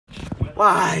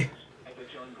Why?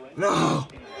 No.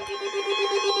 Dude,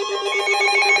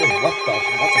 what the?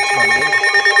 That's a tornado.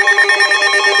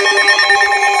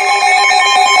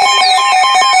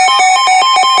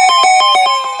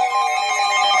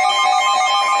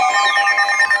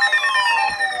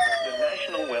 The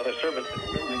National Weather Service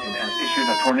has issued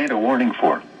a tornado warning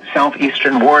for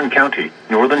southeastern Warren County,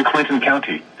 northern Clinton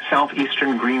County,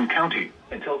 southeastern Greene County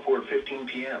until 4:15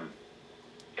 p.m.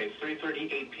 At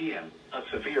 3:38 p.m., a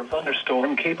severe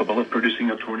thunderstorm capable of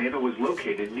producing a tornado was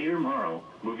located near Morrow,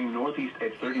 moving northeast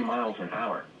at 30 miles an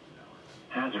hour.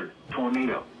 Hazard: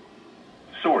 tornado.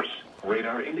 Source: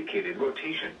 radar indicated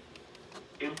rotation.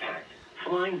 Impact: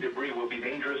 flying debris will be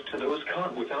dangerous to those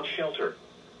caught without shelter.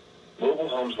 Mobile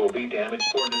homes will be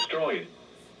damaged or destroyed.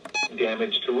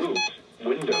 Damage to roofs,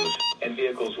 windows, and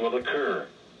vehicles will occur.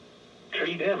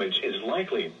 Tree damage is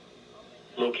likely.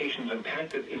 Locations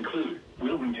impacted include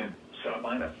Wilmington,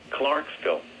 Sabina,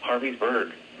 Clarksville,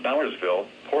 Harveysburg, Bowersville,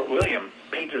 Port William,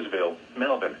 Paintersville,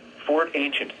 Melvin, Fort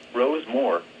Ancient,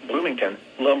 Rosemore, Bloomington,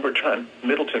 Lumberton,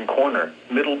 Middleton Corner,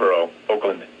 Middleborough,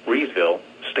 Oakland, Reesville,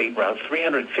 State Route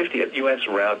 350 at U.S.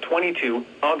 Route 22,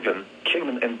 Ogden,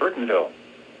 Kingman, and Burtonville.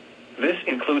 This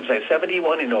includes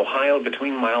I-71 in Ohio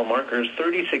between mile markers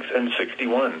 36 and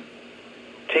 61.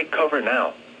 Take cover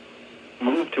now.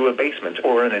 Move to a basement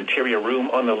or an interior room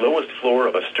on the lowest floor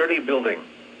of a sturdy building.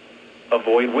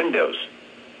 Avoid windows.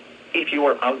 If you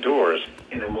are outdoors,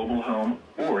 in a mobile home,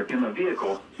 or in a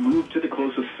vehicle, move to the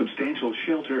closest substantial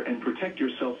shelter and protect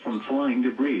yourself from flying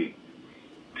debris.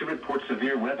 To report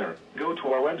severe weather, go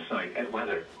to our website at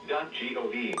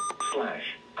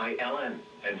weather.gov/ILN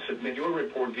and submit your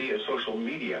report via social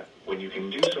media when you can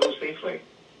do so safely.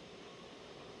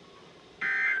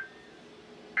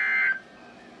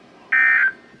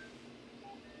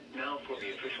 Now for the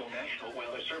official National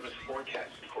Weather Service forecast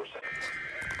for Saturday.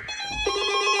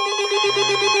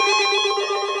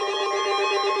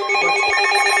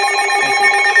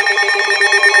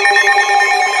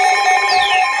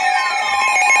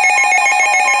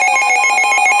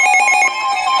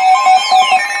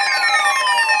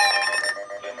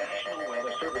 The National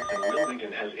Weather Service in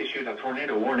Wilmington has issued a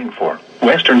tornado warning for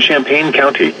western Champaign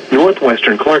County,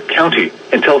 northwestern Clark County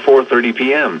until 4:30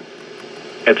 p.m.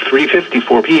 At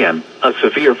 3:54 p.m., a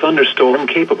severe thunderstorm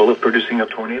capable of producing a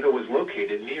tornado was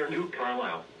located near New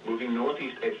Carlisle, moving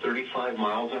northeast at 35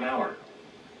 miles an hour.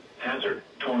 Hazard: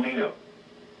 tornado.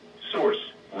 Source: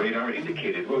 radar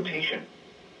indicated rotation.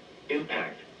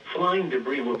 Impact: flying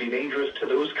debris will be dangerous to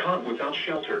those caught without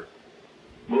shelter.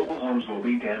 Mobile homes will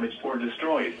be damaged or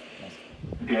destroyed.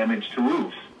 Damage to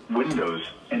roofs, windows,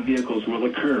 and vehicles will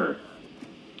occur.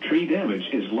 Tree damage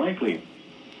is likely.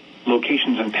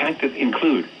 Locations impacted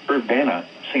include Urbana,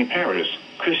 St. Paris,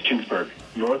 Christiansburg,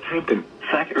 Northampton,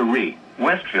 Thackeray,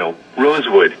 Westville,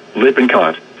 Rosewood,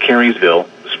 Lippincott, Carysville,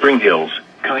 Spring Hills,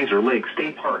 Kaiser Lake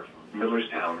State Park,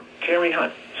 Millerstown, Cary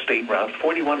Hunt, State Route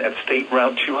 41 at State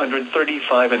Route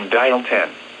 235 and Dial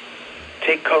 10.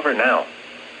 Take cover now.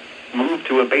 Move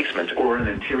to a basement or an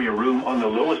interior room on the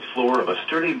lowest floor of a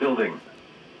sturdy building.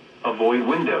 Avoid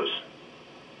windows.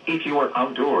 If you are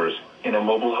outdoors, in a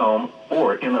mobile home,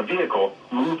 or in a vehicle,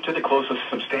 move to the closest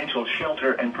substantial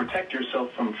shelter and protect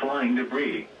yourself from flying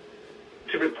debris.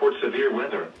 To report severe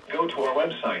weather, go to our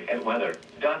website at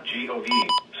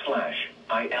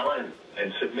weather.gov/ILN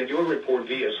and submit your report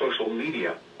via social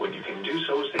media when you can do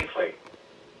so safely.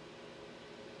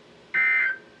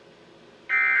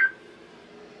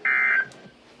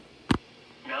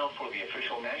 Now for the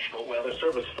official National Weather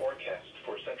Service forecast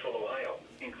for Central Ohio,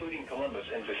 including Columbus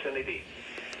and vicinity.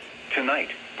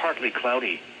 Tonight, partly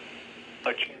cloudy.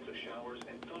 A chance of showers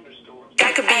and thunderstorms.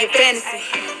 That could be a fantasy.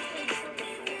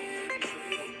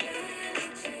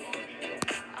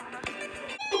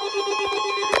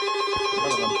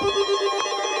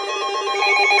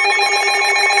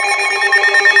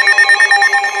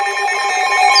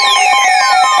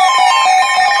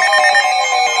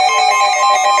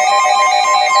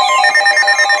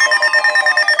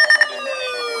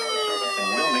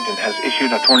 Has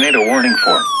issued a tornado warning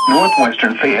for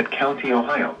northwestern Fayette County,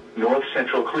 Ohio, north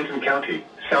central Clinton County,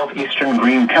 southeastern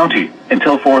Greene County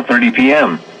until 4:30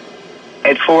 p.m.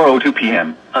 At 4:02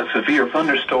 p.m., a severe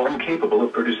thunderstorm capable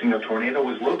of producing a tornado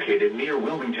was located near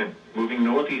Wilmington, moving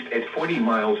northeast at 40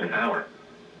 miles an hour.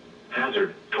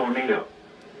 Hazard: tornado.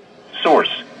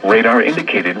 Source: radar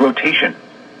indicated rotation.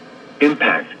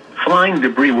 Impact: flying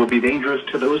debris will be dangerous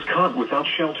to those caught without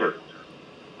shelter.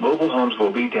 Mobile homes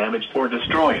will be damaged or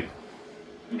destroyed.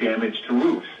 Damage to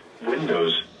roofs,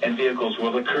 windows, and vehicles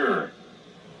will occur.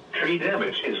 Tree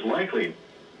damage is likely.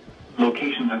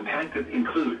 Locations impacted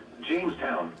include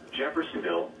Jamestown,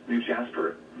 Jeffersonville, New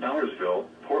Jasper, Bowersville,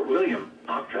 Port William,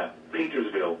 Octa,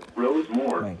 Paintersville,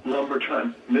 Rosemore,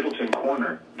 Lumberton, Middleton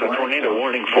Corner. The tornado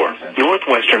warning for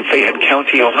northwestern Fayette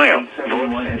County, Ohio.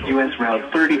 71 at U.S.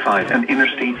 Route 35 and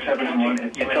Interstate 71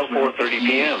 Until 4:30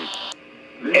 p.m.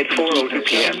 At 4:02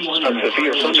 p.m., a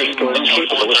severe thunderstorm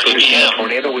capable of producing a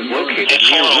tornado was located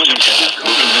near Wilmington,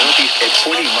 moving northeast at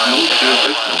 40 miles an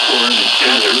hour.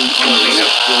 Hazard: tornado.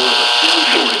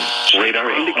 Source: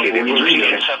 radar indicated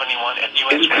location.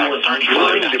 Impact: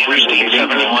 flying debris will be taken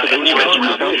into those caught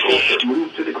without shelter.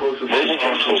 Mobile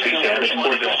homes will be damaged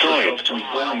or destroyed.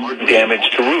 Damage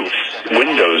to roofs,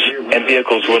 windows, and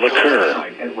vehicles will occur.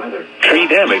 Tree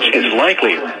damage is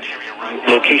likely.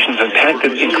 Locations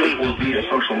impacted include via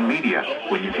social media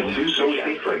when you can do so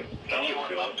safely.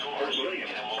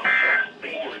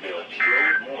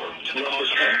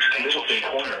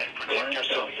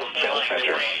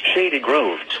 Shady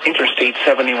Grove, Interstate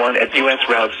 71 at U.S.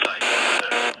 Route.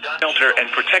 Shelter and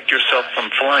protect yourself from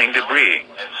flying debris.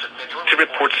 To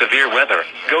report severe weather,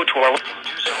 go to our...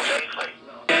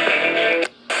 I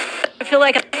feel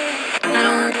like I don't...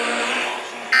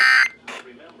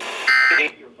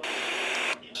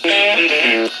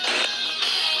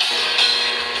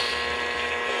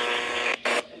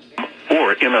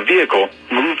 Or in a vehicle,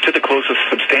 move to the closest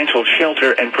substantial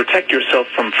shelter and protect yourself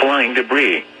from flying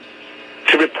debris.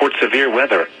 To report severe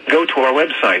weather, go to our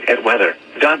website at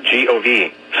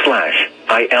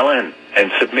weather.gov/ILN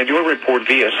and submit your report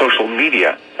via social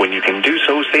media when you can do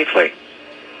so safely.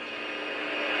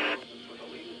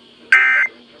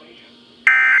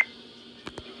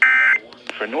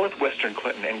 For northwestern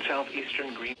Clinton and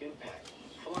southeastern Green,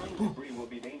 flying debris will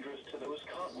be dangerous to those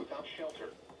caught without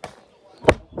shelter.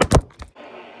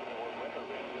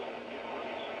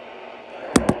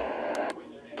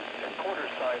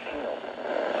 Quarter-size hail.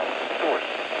 Source: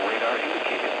 radar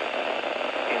indicated.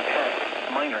 Impact: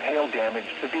 minor hail damage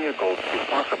to vehicles is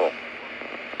possible.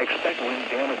 Expect wind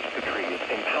damage to trees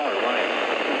and power lines,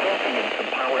 resulting in some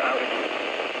power outages.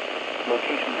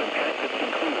 Locations impacted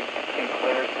include St.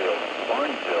 Clairsville,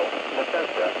 Barnesville,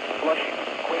 Bethesda, Flushing,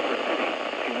 Quaker City,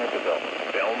 Temecaville,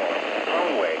 Belmont,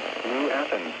 Holloway, New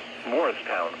Athens,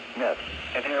 Morristown, Neff,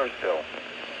 and Harrisville.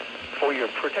 For your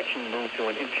protection, move to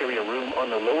an interior room on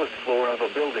the lowest floor of a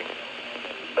building.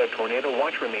 A tornado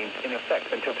watch remains in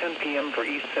effect until 10 p.m. for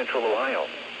East Central Ohio.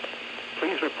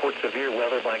 Please report severe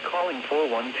weather by calling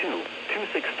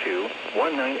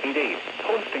 412-262-1988,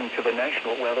 posting to the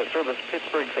National Weather Service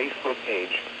Pittsburgh Facebook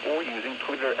page, or using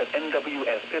Twitter at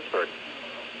NWS Pittsburgh.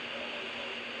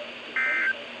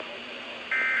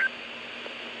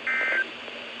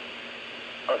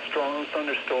 A strong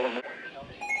thunderstorm.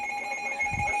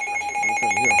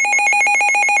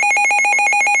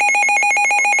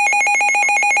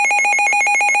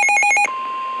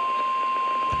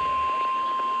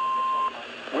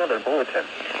 Weather Bulletin.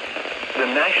 The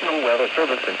National Weather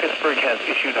Service in Pittsburgh has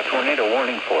issued a tornado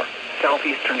warning for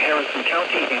southeastern Harrison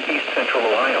County in east central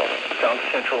Ohio, south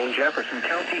central Jefferson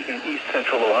County in east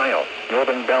central Ohio,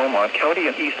 northern Belmont County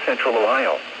in east central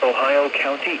Ohio, Ohio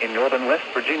County in northern West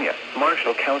Virginia,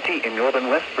 Marshall County in northern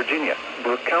West Virginia,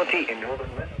 Brooke County in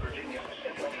northern West Virginia.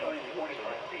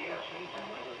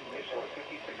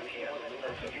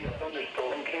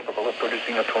 Thunderstorm capable of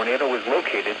producing a tornado is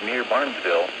located near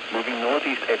Barnesville, moving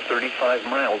northeast at 35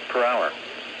 miles per hour.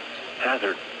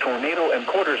 Hazard: tornado and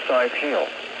quarter-size hail.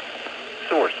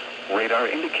 Source: radar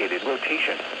indicated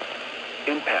location.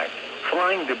 Impact: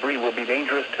 flying debris will be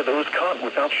dangerous to those caught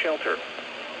without shelter.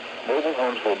 Mobile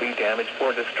homes will be damaged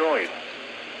or destroyed.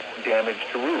 Damage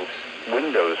to roofs,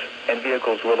 windows, and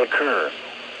vehicles will occur.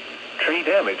 Tree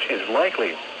damage is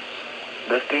likely.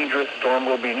 This dangerous storm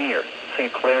will be near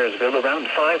St. Clairsville around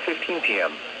 5:15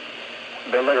 p.m.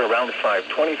 Bel Air around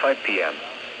 5:25 p.m.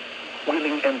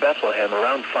 Wheeling and Bethlehem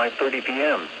around 5:30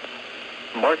 p.m.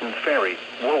 Martins Ferry,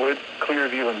 Woolwood,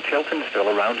 Clearview, and Tiltonsville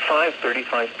around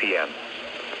 5:35 p.m.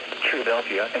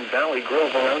 Philadelphia and Valley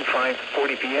Grove around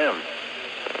 5:40 p.m.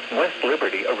 West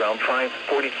Liberty around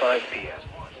 5:45 p.m.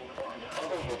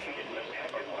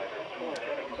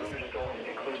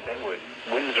 Include Benwood,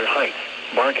 Windsor Heights,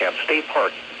 Barcap State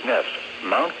Park, Nest,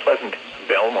 Mount Pleasant,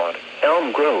 Belmont,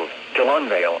 Elm Grove,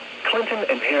 Delonvale, Clinton,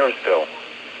 and Harrisville.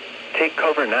 Take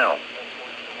cover now.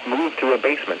 Move to a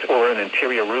basement or an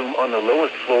interior room on the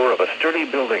lowest floor of a sturdy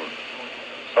building.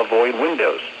 Avoid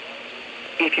windows.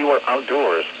 If you are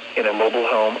outdoors, in a mobile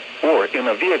home, or in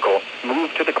a vehicle,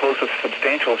 move to the closest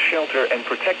substantial shelter and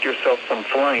protect yourself from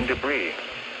flying debris.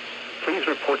 Please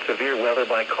report severe weather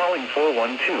by calling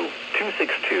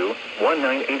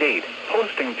 412-262-1988,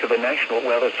 posting to the National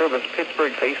Weather Service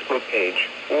Pittsburgh Facebook page,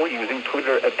 or using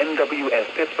Twitter at NWS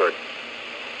Pittsburgh.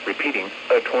 Repeating,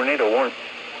 a tornado warning.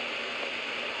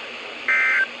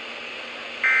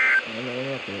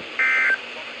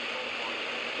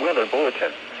 Weather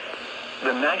Bulletin.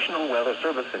 The National Weather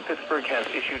Service in Pittsburgh has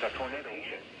issued a tornado warning.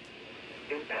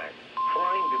 Impact.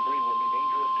 Flying debris will be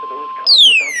dangerous to those caught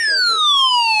without shelter.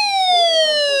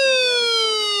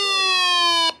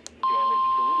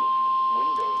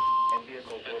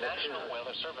 The National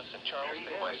Weather Service in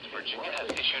Charleston, West Virginia has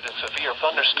issued a severe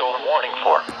thunderstorm warning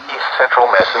for East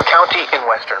Central Madison County in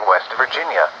western West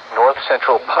Virginia, North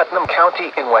Central Putnam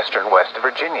County in western West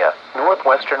Virginia,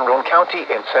 Northwestern Roane County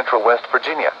in central West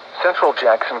Virginia, Central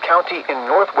Jackson County in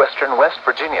northwestern West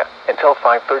Virginia, until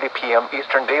 5:30 p.m.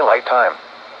 Eastern Daylight Time.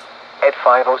 At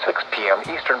 5:06 p.m.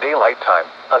 Eastern Daylight Time,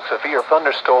 a severe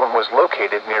thunderstorm was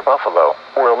located near Buffalo,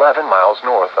 or 11 miles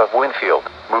north of Winfield,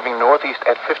 moving northeast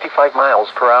at 55 miles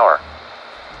per hour.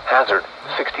 Hazard,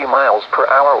 60 miles per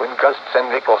hour wind gusts and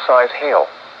nickel-size hail.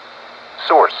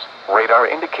 Source, radar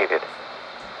indicated.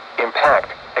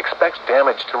 Impact, expects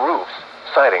damage to roofs,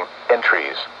 siding, and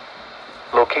trees.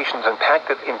 Locations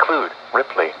impacted include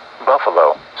Ripley,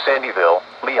 Buffalo, Sandyville,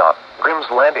 Leon, Grimm's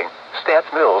Landing,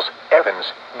 Stats Mills,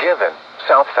 Evans, Given,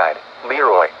 Southside,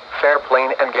 Leroy,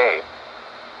 Fairplain, and Gay.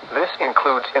 This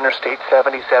includes Interstate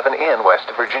 77 in West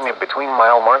Virginia between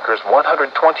mile markers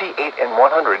 128 and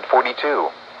 142.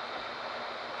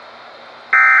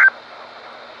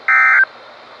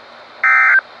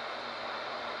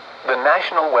 The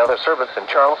National Weather Service in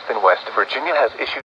Charleston, West Virginia has issued